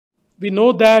We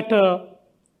know that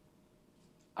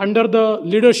under the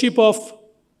leadership of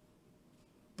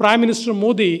Prime Minister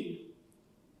Modi,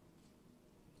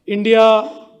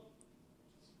 India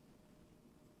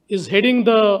is heading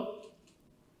the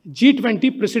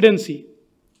G20 presidency.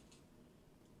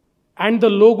 And the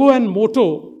logo and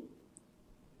motto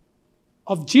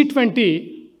of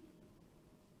G20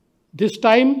 this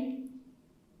time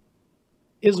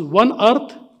is One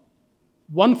Earth,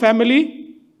 One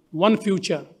Family, One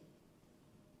Future.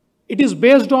 It is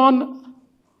based on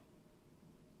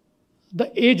the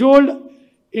age-old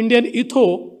Indian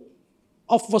ethos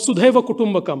of Vasudhaiva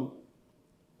Kutumbakam.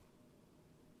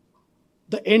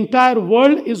 The entire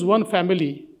world is one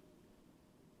family.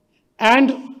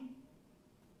 And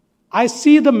I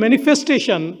see the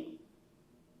manifestation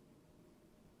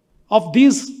of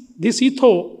this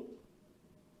ethos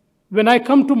when I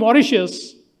come to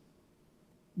Mauritius,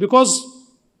 because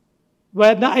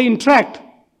when I interact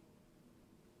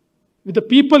with the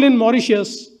people in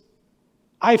Mauritius,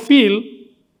 I feel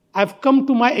I've come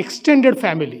to my extended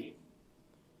family.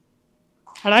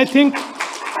 And I think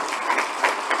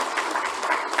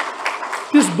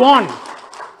this bond,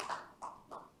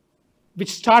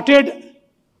 which started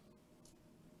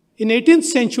in 18th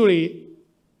century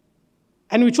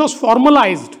and which was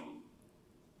formalized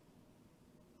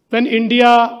when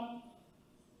India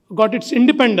got its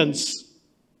independence.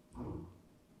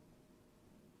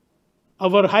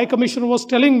 Our High Commissioner was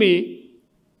telling me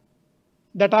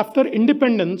that after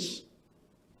independence,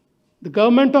 the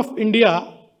government of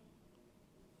India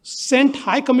sent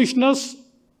High Commissioners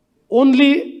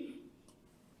only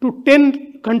to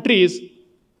 10 countries,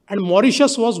 and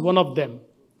Mauritius was one of them.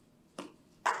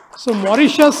 So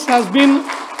Mauritius has been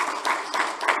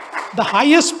the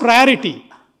highest priority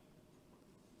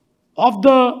of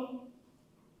the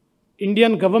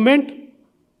Indian government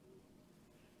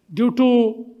due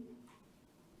to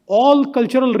all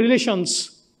cultural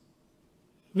relations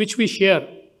which we share.